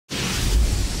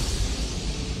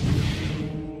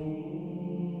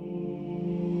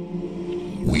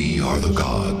are the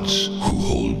gods who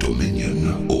hold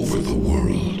dominion over the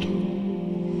world.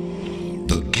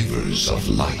 The givers of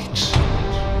light.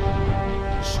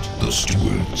 The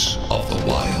stewards of the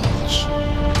wilds.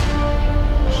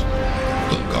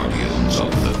 The guardians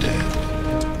of the dead.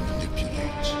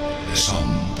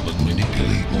 Some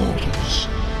manipulate mortals.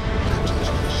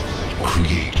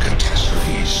 Create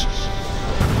catastrophes.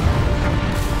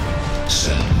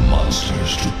 Send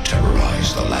monsters to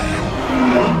terrorize the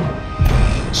land.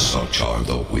 Such are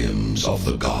the whims of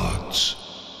the gods.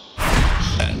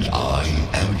 And I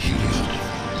am Heliod,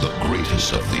 the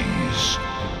greatest of these.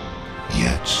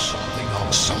 Yet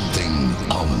something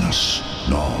ominous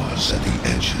gnaws at the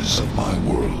edges of my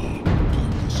world.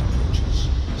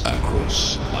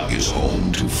 Akros is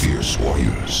home to fierce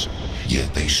warriors,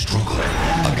 yet they struggle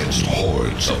against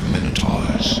hordes of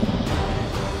minotaurs.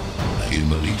 In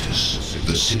Miletus,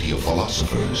 the city of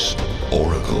philosophers,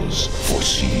 oracles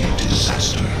foresee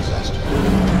disaster.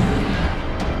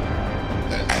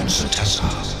 And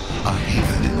Satessa, a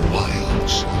haven in the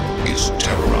wilds, is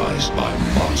terrorized by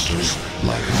monsters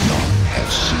like none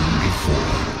have seen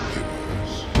before.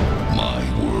 My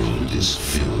world is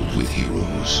filled with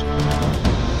heroes,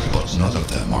 but none of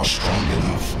them are strong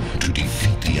enough to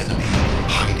defeat the enemy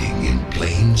hiding in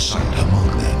plain sight among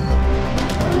them.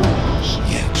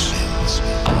 Yet,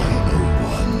 I know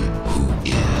one who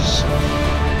is.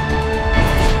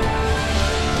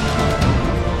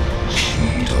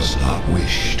 She does not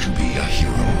wish to be a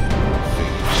hero,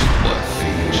 but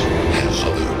fate has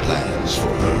other plans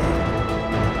for her.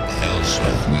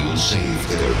 Elspeth will save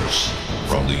Theros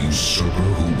from the usurper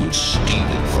who would steal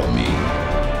it from me.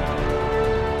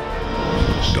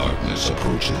 Darkness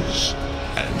approaches,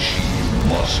 and she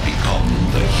must become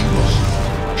the hero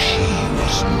she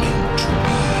was meant to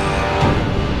be.